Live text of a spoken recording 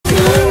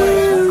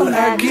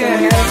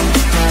again.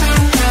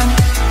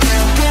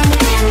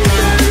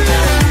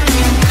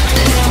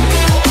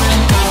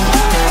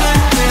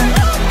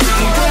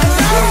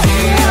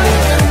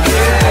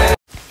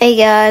 Hey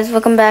guys,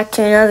 welcome back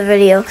to another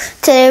video.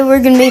 Today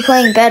we're going to be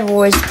playing Bed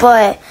Wars,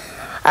 but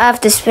I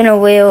have to spin a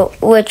wheel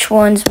which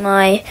one's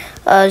my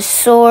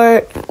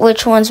sword,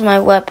 which one's my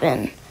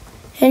weapon.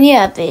 And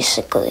yeah,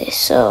 basically.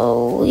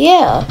 So,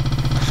 yeah.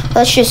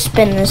 Let's just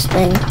spin this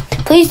thing.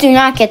 Please do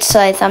not get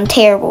scythe. I'm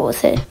terrible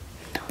with it.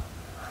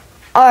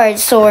 Alright,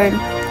 sword.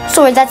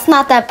 Sword, that's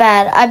not that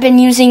bad. I've been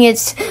using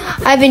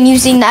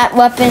that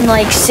weapon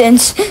like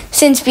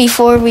since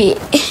before we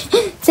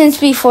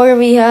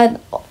had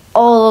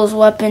all those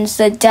weapons,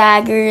 the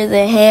dagger,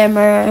 the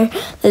hammer,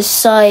 the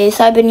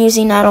scythe. I've been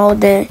using that all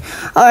day.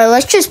 Alright,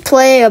 let's just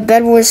play a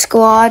Bed Wars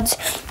squads.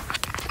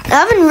 I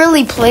haven't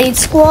really played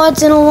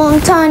squads in a long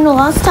time. The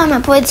last time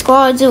I played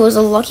squads, it was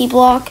a lucky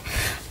block.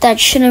 That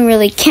shouldn't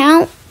really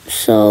count.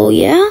 So,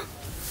 yeah.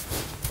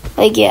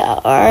 Like, yeah.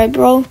 Alright,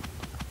 bro.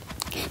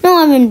 No,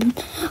 I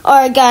haven't.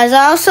 Alright, guys.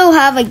 I also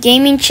have a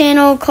gaming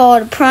channel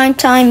called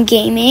Primetime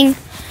Gaming.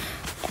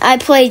 I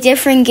play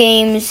different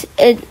games.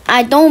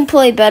 I don't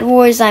play Bed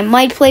Wars. I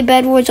might play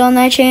Bed Wars on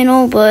that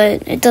channel,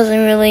 but it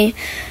doesn't really.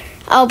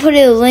 I'll put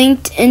it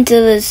linked into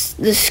the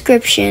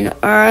description.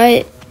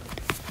 Alright?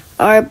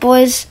 Alright,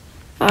 boys.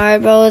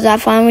 Alright, bro. Is that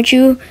fine with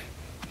you?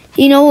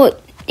 You know what?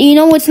 You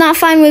know what's not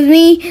fine with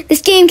me?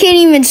 This game can't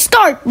even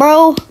start,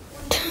 bro.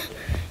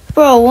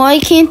 Bro, why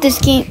can't this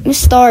game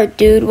start,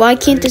 dude? Why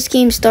can't this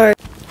game start?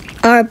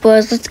 Alright,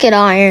 boys. Let's get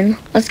iron.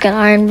 Let's get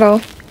iron, bro.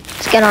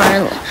 Let's get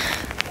iron.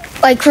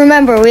 Like,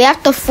 remember, we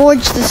have to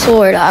forge the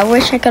sword. I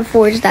wish I could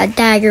forge that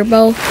dagger,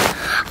 bro.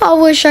 I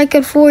wish I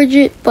could forge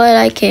it, but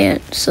I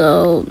can't.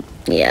 So,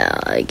 yeah,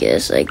 I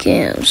guess I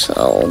can't.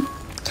 So,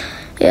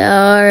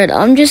 yeah, alright.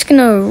 I'm just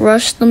gonna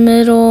rush the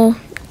middle.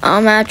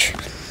 I'm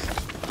actually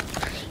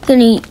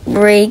gonna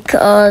break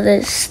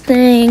this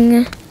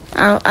thing.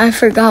 I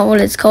forgot what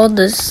it's called.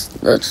 The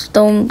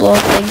stone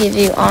block that give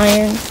you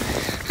iron.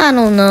 I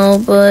don't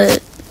know,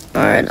 but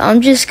alright. I'm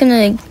just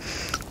gonna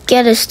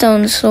get a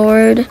stone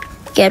sword.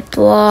 Get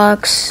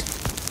blocks.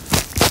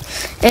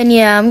 And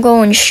yeah, I'm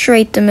going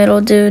straight the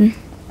middle, dude.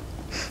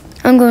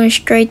 I'm going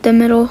straight the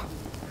middle.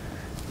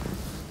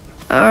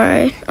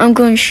 Alright, I'm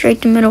going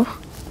straight the middle.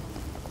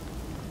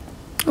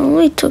 I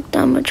only took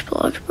that much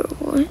blocks, bro.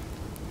 What?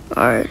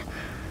 Alright.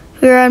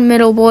 We're at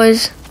middle,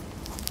 boys.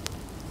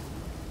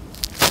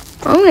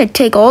 I'm gonna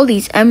take all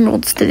these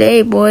emeralds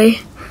today, boy.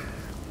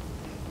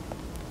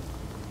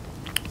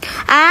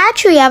 I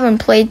actually haven't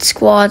played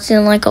squads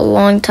in like a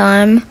long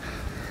time.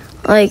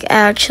 Like,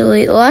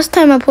 actually, the last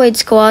time I played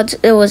squads,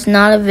 it was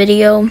not a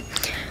video.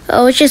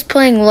 I was just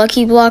playing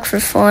Lucky Block for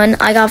fun.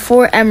 I got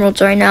 4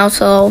 emeralds right now,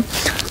 so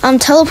I'm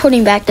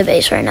teleporting back to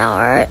base right now,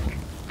 alright?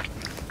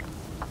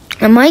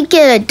 I might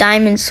get a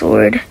diamond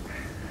sword.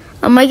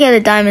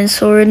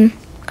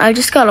 I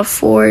just got a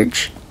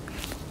forge.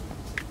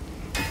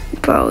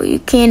 Bro, you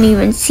can't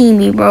even see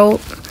me, bro.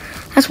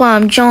 That's why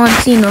I'm John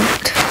Cena.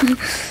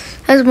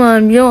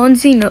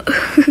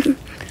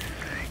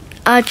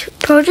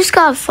 Bro, just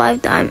got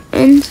 5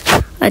 diamonds.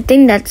 I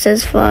think that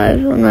says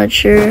 5. I'm not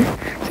sure.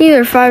 It's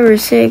either 5 or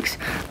 6.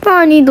 Bro,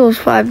 I need those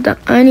 4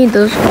 diamonds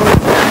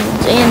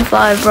and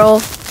 5, bro.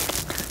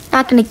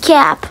 Not gonna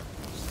cap.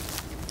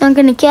 Not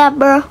gonna cap,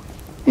 bro.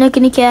 Not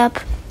gonna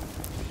cap.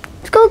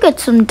 Let's go get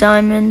some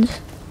diamonds.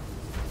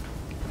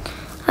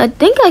 I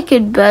think I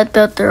could bet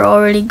that they're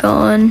already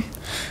gone.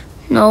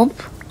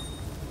 Nope.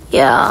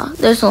 Yeah,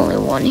 there's only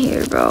one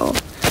here, bro.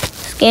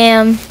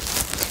 Scam.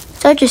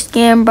 Such a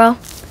scam, bro.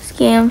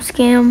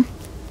 Scam.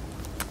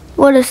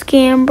 What a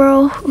scam,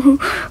 bro.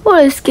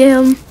 What a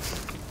scam.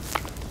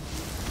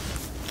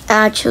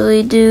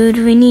 Actually, dude,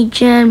 we need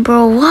gen,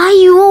 bro. Why are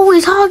you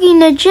always hogging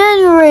the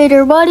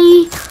generator,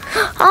 buddy?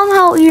 I'm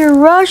out here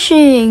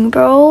rushing,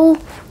 bro.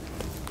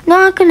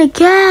 Not gonna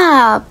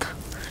cap.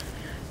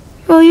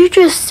 Bro, you're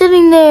just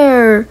sitting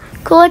there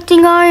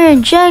collecting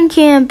iron, gen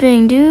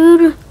camping,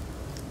 dude.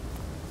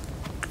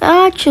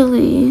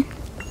 Actually.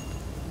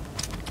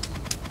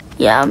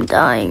 Yeah, I'm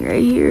dying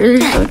right here.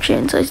 There's no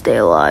chance I stay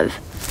alive.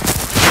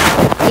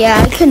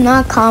 Yeah, I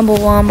cannot combo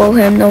wombo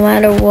him no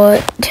matter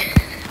what.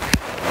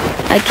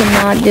 I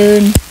cannot,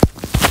 dude.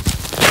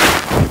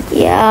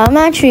 Yeah, I'm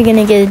actually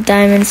gonna get a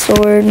diamond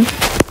sword.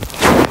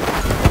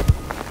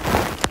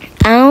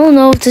 I don't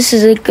know if this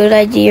is a good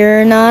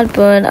idea or not,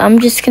 but I'm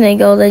just gonna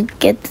go to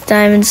get the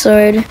diamond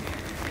sword.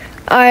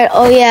 Alright,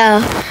 oh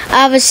yeah.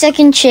 I have a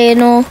second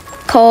channel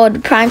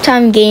called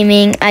Primetime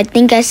Gaming. I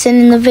think I said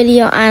in the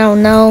video, I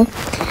don't know.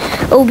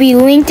 It will be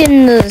linked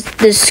in the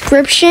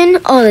description.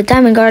 Oh, the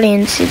Diamond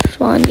Guardians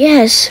spawn.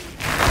 Yes.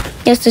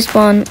 Yes, they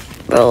spawn.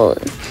 Bro,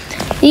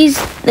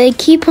 they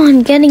keep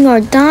on getting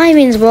our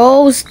diamonds,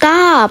 bro.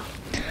 Stop.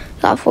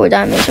 Got 4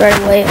 diamonds right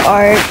away.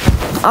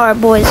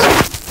 Alright, boys.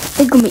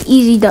 It's gonna be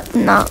easy.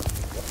 No.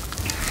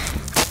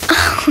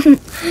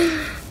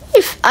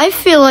 If I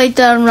feel like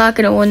that, I'm not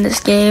gonna win this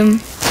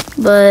game.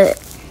 But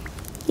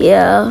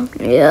yeah,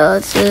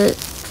 that's it.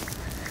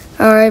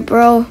 Alright,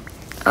 bro.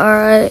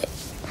 Alright.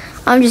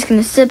 I'm just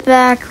gonna sit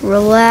back,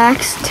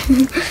 relaxed.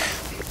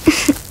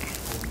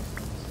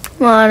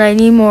 Come on, I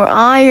need more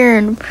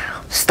iron.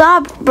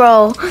 Stop,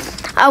 bro.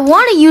 I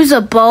want to use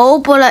a bow,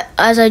 but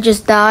as I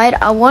just died,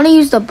 I want to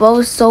use the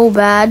bow so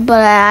bad, but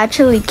I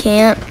actually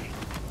can't.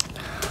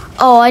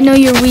 Oh, I know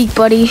you're weak,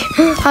 buddy.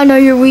 I know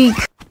you're weak.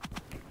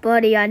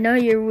 Buddy, I know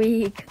you're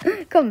weak.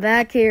 Come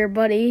back here,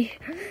 buddy.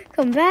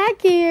 Come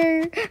back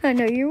here. I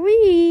know you're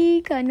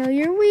weak. I know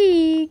you're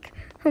weak.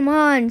 Come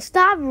on,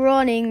 stop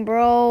running,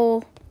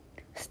 bro.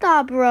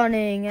 Stop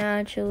running,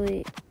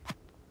 actually.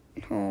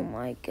 Oh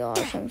my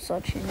gosh, I'm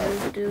such a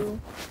noob, dude.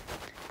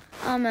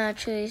 I'm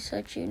actually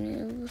such a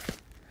noob.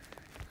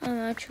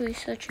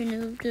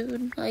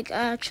 Dude. Like,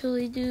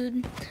 actually,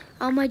 dude.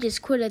 I might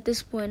just quit at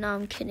this point. No,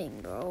 I'm kidding,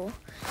 bro.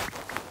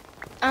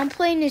 I'm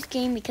playing this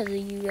game because of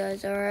you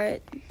guys,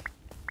 alright?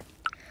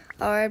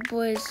 Alright,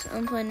 boys.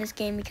 I'm playing this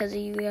game because of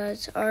you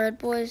guys. Alright,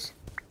 boys.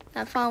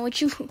 That fine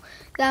with you?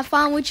 That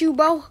fine with you,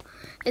 bro?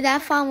 Is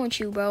that fine with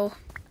you, bro?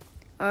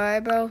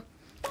 Alright, bro.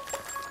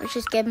 Let's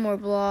just get more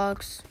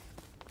blocks.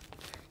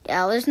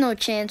 Yeah, there's no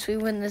chance we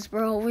win this,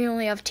 bro. We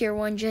only have tier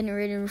 1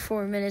 generated in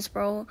 4 minutes,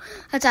 bro.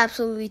 That's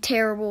absolutely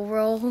terrible,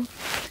 bro.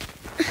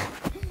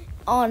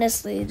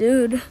 Honestly,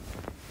 dude.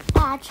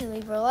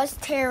 Actually, bro, that's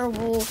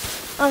terrible.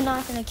 I'm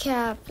not gonna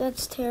cap.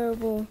 That's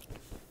terrible.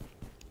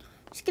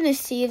 Just gonna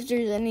see if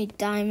there's any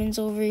diamonds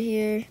over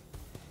here.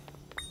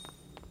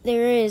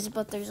 There is,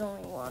 but there's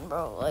only one,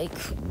 bro. Like,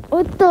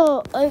 what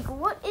the? Like,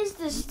 what is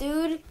this,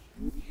 dude?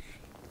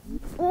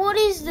 What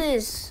is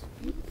this?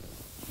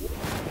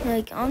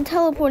 Like, I'm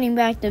teleporting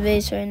back to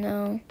base right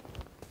now.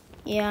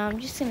 Yeah, I'm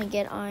just gonna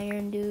get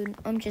iron, dude.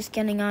 I'm just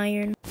getting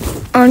iron.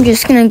 I'm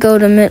just gonna go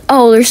to mid.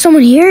 Oh, there's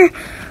someone here?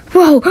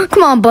 Whoa,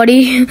 come on,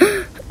 buddy.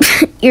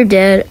 You're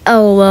dead.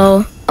 Oh,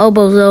 well. Oh,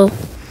 bozo.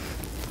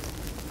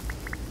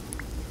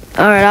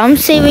 Alright, I'm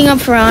saving up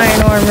for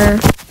iron armor.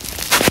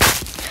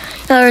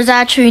 There's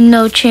actually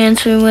no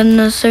chance we win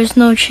this. There's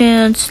no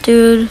chance,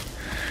 dude.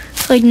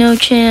 Like, no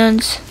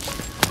chance.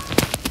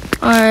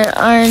 Alright,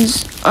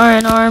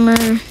 iron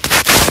armor.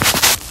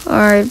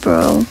 Alright,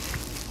 bro.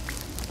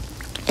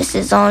 This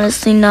is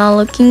honestly not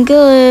looking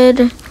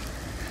good.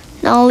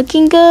 Not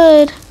looking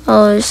good.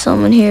 Oh, there's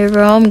someone here,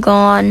 bro. I'm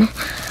gone.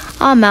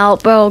 I'm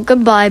out, bro.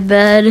 Goodbye,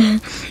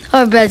 bed.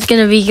 Our bed's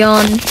gonna be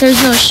gone.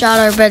 There's no shot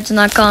our bed's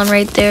not gone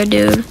right there,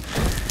 dude.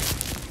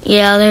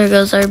 Yeah, there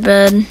goes our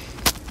bed.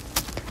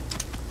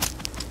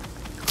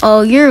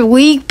 Oh, you're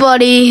weak,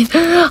 buddy.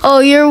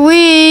 Oh, you're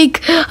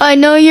weak. I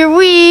know you're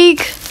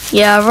weak.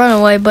 Yeah, run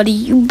away, buddy.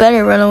 You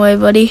better run away,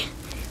 buddy.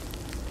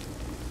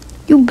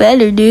 You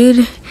better,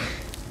 dude.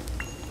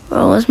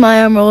 Oh, that's my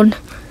emerald.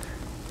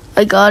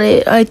 I got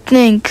it, I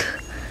think.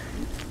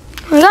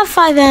 I got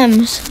 5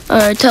 M's.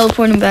 Alright,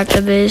 teleporting back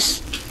to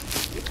base.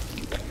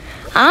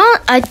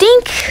 I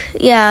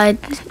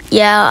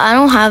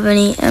don't have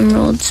any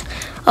emeralds.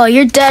 Oh,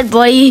 you're dead,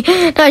 buddy.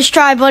 Nice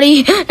try,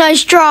 buddy.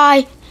 Nice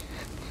try.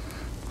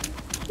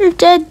 You're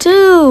dead,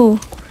 too.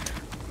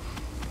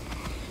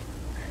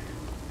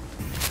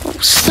 Oh,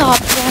 stop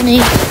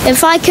running.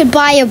 If I could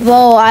buy a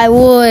bow, I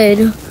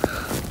would.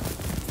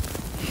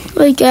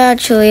 Like,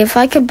 actually, if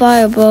I could buy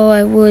a bow,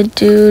 I would,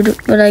 dude.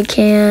 But I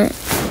can't.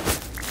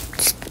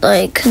 It's,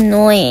 like,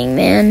 annoying,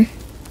 man.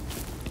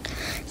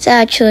 It's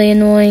actually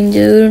annoying,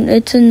 dude.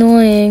 It's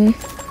annoying.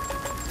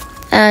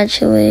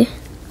 Actually.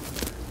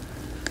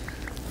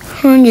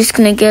 I'm just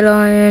gonna get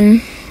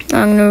iron.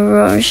 I'm gonna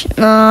rush.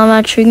 No, I'm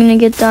actually gonna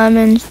get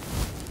diamonds.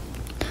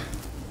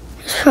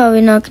 There's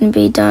probably not gonna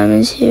be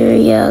diamonds here.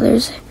 Yeah,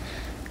 there's...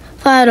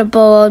 If I had a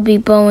bow, I'd be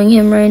bowing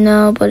him right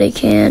now, but I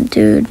can't,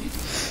 dude.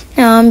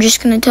 Now I'm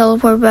just gonna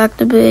teleport back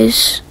to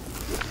base.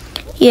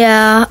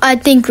 Yeah, I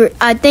think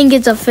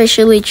it's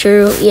officially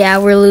true. Yeah,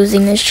 we're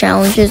losing this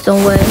challenge. There's no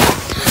way.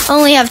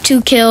 Only have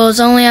 2 kills.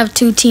 Only have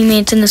 2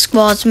 teammates in the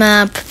squads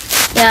map.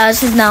 Yeah,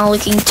 this is not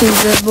looking too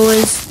good,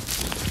 boys.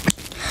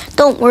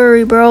 Don't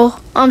worry, bro.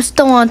 I'm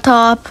still on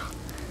top.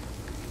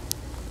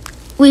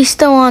 We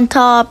still on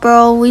top,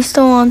 bro. We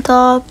still on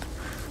top.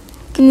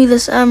 Give me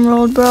this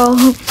emerald, bro.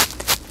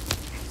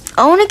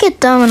 I want to get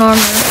diamond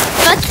armor.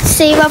 If I could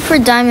save up for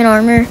diamond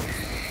armor,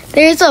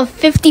 there's a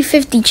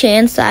 50-50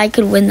 chance that I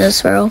could win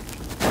this, bro.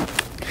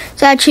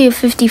 It's actually a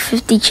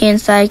 50-50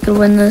 chance that I could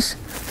win this.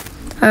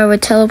 Alright, we're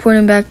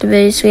teleporting back to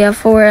base. We have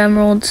 4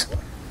 emeralds.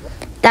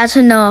 That's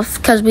enough,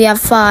 because we have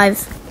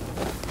 5.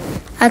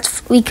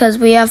 That's because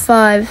we have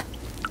 5.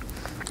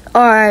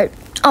 Alright.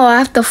 Oh, I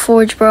have to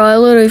forge, bro. I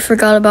literally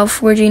forgot about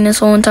forging this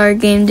whole entire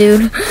game,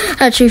 dude.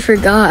 I actually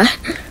forgot.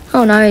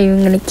 Oh, not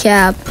even gonna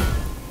cap.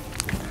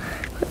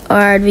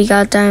 Alright, we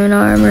got diamond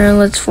armor.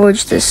 Let's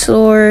forge the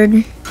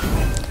sword.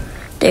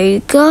 There you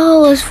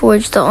go. Let's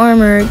forge the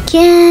armor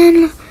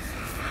again.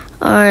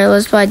 Alright,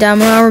 let's buy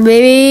diamond armor,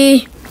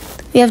 baby.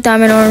 We have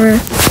diamond armor.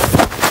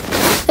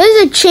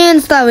 There's a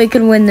chance that we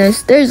could win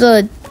this. There's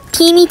a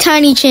teeny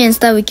tiny chance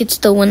that we could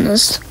still win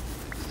this.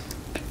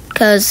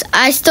 Because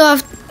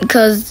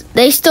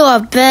they still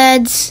have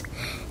beds.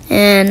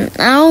 And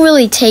I don't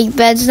really take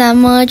beds that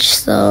much,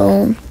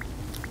 so...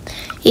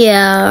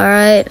 Yeah,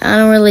 alright. I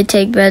don't really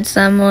take bets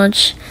that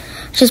much.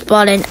 Just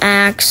bought an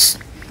axe.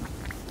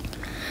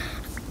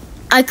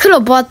 I could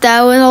have bought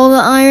that with all the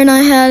iron I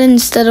had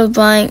instead of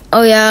buying...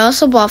 Oh, yeah, I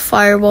also bought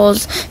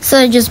fireballs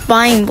instead of just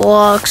buying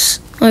blocks.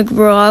 Like,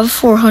 bro, I have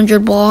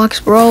 400 blocks,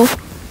 bro.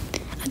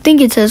 I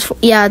think it says...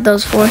 Yeah, it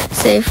does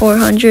say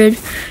 400.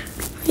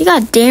 You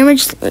got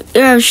damage...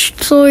 You have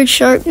sword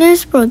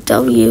sharpness? Bro,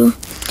 W.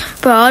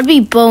 Bro, I'd be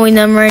bowing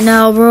them right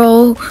now,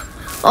 bro.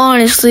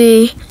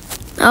 Honestly,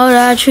 I would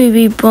actually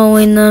be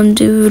bowing them,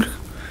 dude.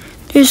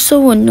 They're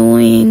so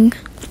annoying.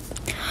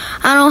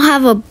 I don't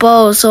have a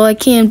bow, so I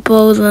can't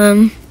bow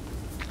them.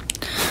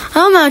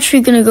 I'm actually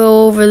gonna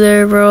go over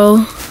there,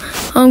 bro.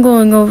 I'm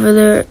going over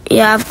there.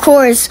 Yeah, of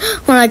course,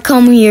 when I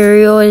come here,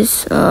 he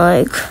always,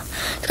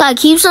 this guy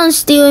keeps on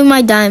stealing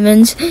my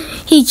diamonds.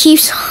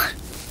 This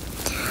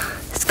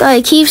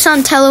guy keeps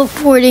on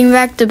teleporting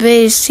back to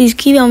base. He's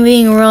keep on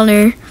being a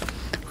runner.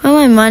 Why am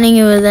I mining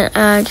it with an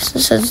axe?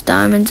 It says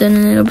diamonds in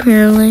it,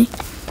 apparently.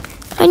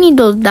 I need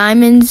those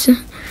diamonds.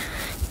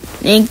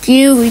 Thank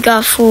you. We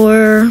got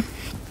 4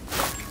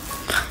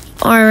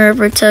 armor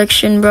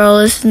protection, bro.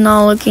 This is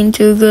not looking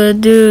too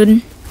good,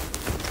 dude.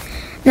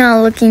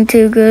 Not looking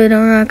too good,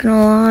 I'm not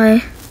gonna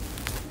lie.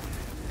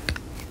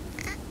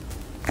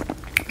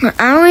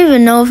 I don't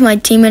even know if my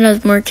teammate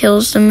has more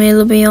kills than me,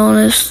 to be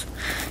honest.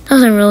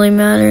 Doesn't really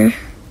matter,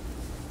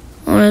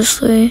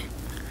 honestly.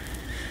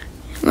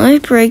 Let me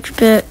break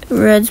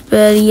Red's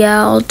bed.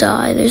 Yeah, I'll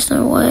die. There's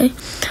no way.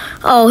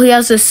 Oh, he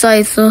has a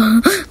scythe,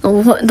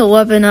 the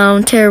weapon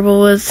I'm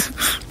terrible with.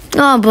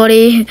 Oh,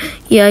 buddy.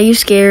 Yeah, you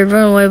scared.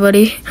 Run away,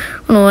 buddy.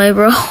 Run away,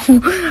 bro.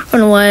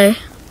 Run away.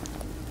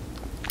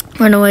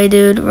 Run away,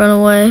 dude. Run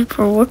away.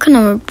 Bro, what kind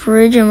of a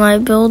bridge am I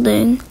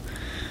building?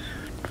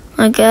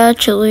 Like,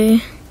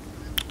 actually.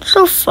 There's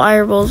no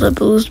fireballs that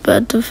boost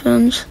bed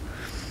defense.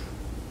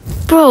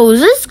 Bro, is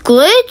this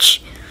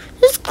glitch?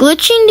 Is this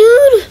glitching,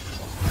 dude?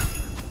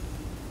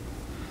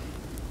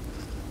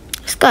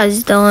 This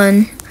guy's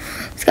done.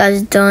 This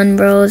guy's done,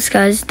 bro. This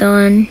guy's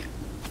done.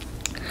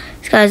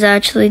 This guy's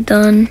actually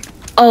done.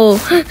 Oh,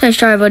 nice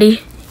try,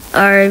 buddy.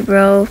 Alright,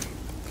 bro.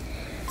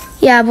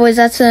 Yeah, boys,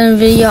 that's the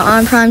video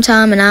on Prime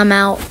Time, and I'm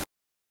out.